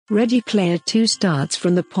Ready Player 2 starts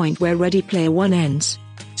from the point where Ready Player 1 ends.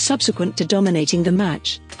 Subsequent to dominating the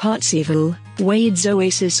match, Parzival, Wade's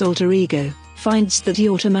Oasis alter ego, finds that he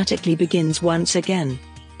automatically begins once again.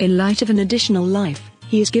 In light of an additional life,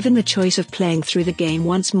 he is given the choice of playing through the game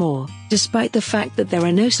once more, despite the fact that there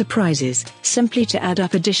are no surprises, simply to add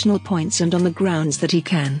up additional points and on the grounds that he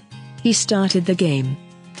can. He started the game.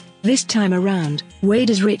 This time around,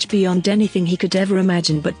 Wade is rich beyond anything he could ever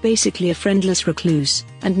imagine but basically a friendless recluse,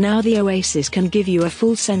 and now the Oasis can give you a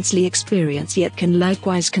full sensory experience yet can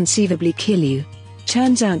likewise conceivably kill you.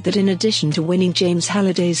 Turns out that in addition to winning James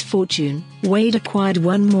Halliday's fortune, Wade acquired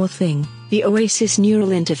one more thing, the Oasis Neural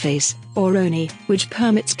Interface, or ONI, which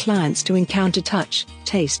permits clients to encounter touch,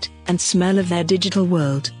 taste, and smell of their digital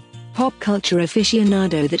world. Pop culture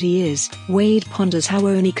aficionado that he is, Wade ponders how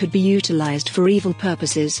ONI could be utilized for evil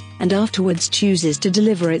purposes, and afterwards chooses to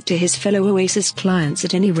deliver it to his fellow Oasis clients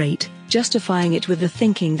at any rate, justifying it with the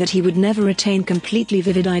thinking that he would never attain completely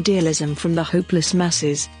vivid idealism from the hopeless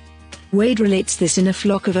masses. Wade relates this in a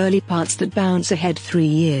flock of early parts that bounce ahead 3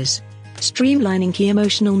 years, streamlining key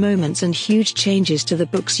emotional moments and huge changes to the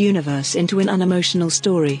book's universe into an unemotional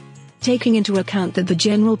story. Taking into account that the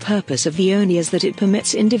general purpose of the ONI is that it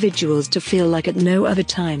permits individuals to feel like at no other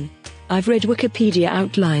time. I've read Wikipedia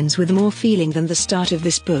outlines with more feeling than the start of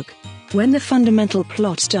this book. When the fundamental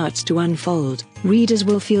plot starts to unfold, readers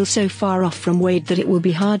will feel so far off from Wade that it will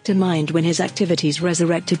be hard to mind when his activities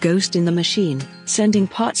resurrect a ghost in the machine, sending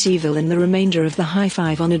Parzival and the remainder of the High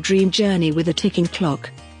Five on a dream journey with a ticking clock.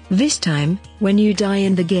 This time, when you die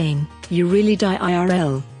in the game, you really die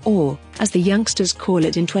IRL, or, as the youngsters call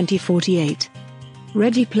it in 2048.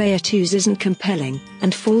 Ready Player 2's isn't compelling,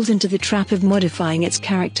 and falls into the trap of modifying its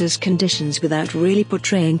characters' conditions without really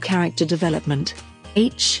portraying character development.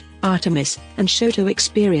 Artemis and Shoto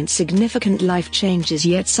experience significant life changes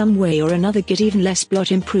yet some way or another get even less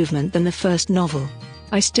plot improvement than the first novel.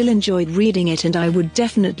 I still enjoyed reading it and I would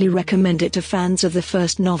definitely recommend it to fans of the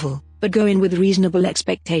first novel, but go in with reasonable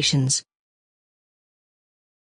expectations.